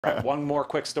One more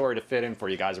quick story to fit in for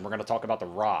you guys, and we're going to talk about The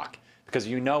Rock. Because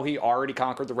you know he already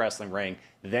conquered the wrestling ring.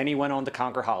 Then he went on to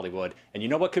conquer Hollywood. And you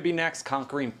know what could be next?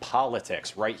 Conquering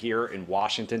politics right here in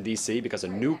Washington, D.C. Because a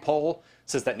new poll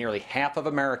says that nearly half of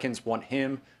Americans want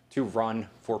him to run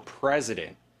for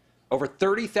president. Over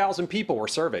 30,000 people were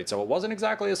surveyed, so it wasn't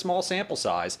exactly a small sample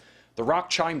size. The Rock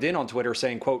chimed in on Twitter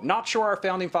saying, quote, "Not sure our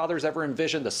founding fathers ever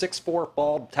envisioned the 6'4",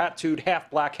 bald, tattooed, half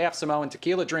black, half Samoan,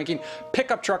 tequila drinking,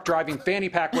 pickup truck driving, fanny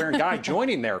pack wearing guy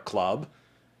joining their club."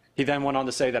 He then went on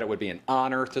to say that it would be an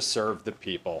honor to serve the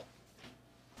people.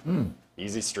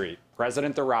 Easy street.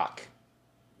 President The Rock.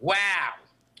 Wow.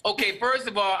 Okay, first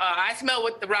of all, I smell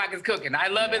what The Rock is cooking. I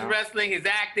love his wrestling, his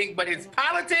acting, but his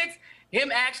politics, him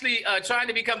actually trying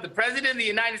to become the president of the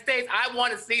United States, I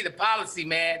want to see the policy,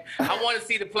 man. I want to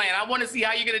see the plan. I want to see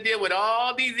how you're going to deal with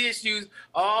all these issues,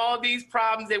 all these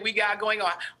problems that we got going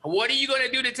on. What are you going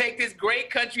to do to take this great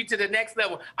country to the next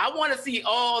level? I want to see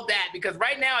all that, because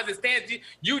right now, as it stands,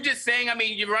 you just saying, I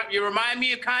mean, you remind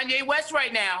me of Kanye West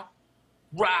right now.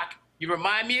 Rock, you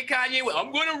remind me of Kanye West.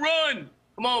 I'm going to run.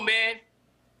 Come on, man.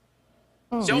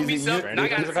 Show me something. I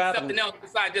got to see something else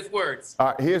besides just words. All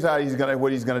right, here's how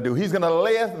what he's going to do. He's going to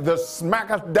lay the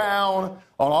smackers down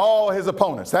on all his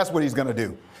opponents. That's what he's going to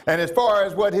do. And as far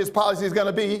as what his policy is going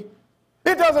to be,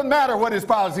 it doesn't matter what his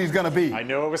policy is going to be. I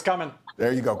knew it was coming.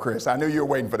 There you go, Chris. I knew you were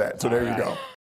waiting for that. So there you go.